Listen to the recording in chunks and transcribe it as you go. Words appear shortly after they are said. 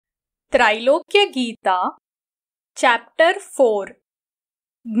Trailokya Gita, Chapter 4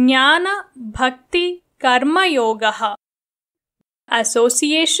 Jnana Bhakti Karma Yogaha,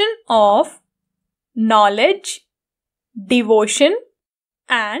 Association of Knowledge, Devotion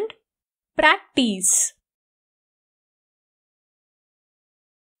and Practice.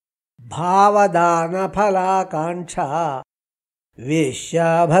 Bhavadana Phalakanksha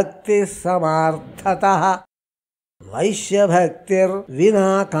Vishya Bhakti Samarthataha Vaishya Bhaktir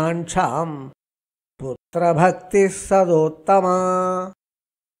Vina Kancham Putra Bhakti Sadottama.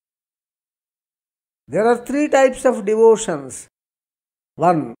 There are three types of devotions.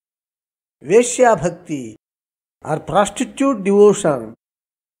 1. Vaishya Bhakti or prostitute devotion,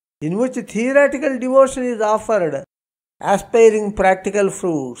 in which theoretical devotion is offered, aspiring practical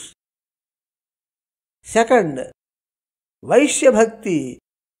fruits. 2. Vaishya Bhakti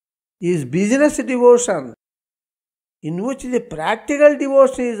is business devotion, in which the practical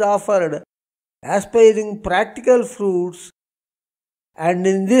devotion is offered, aspiring practical fruits, and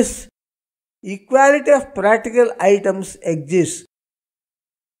in this, equality of practical items exists.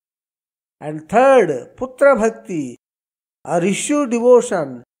 And 3. Putra Bhakti or issue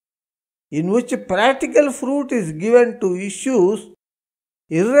devotion, in which practical fruit is given to issues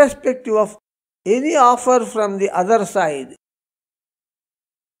irrespective of any offer from the other side.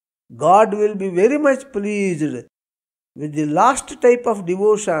 God will be very much pleased with the last type of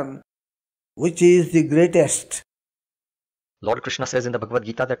devotion, which is the greatest. Lord Krishna says in the Bhagavad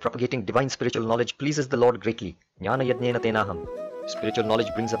Gita that propagating divine spiritual knowledge pleases the Lord greatly. Jnana yajnena tenaham. Spiritual knowledge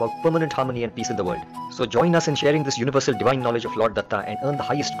brings about permanent harmony and peace in the world. So join us in sharing this universal divine knowledge of Lord Datta and earn the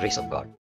highest grace of God.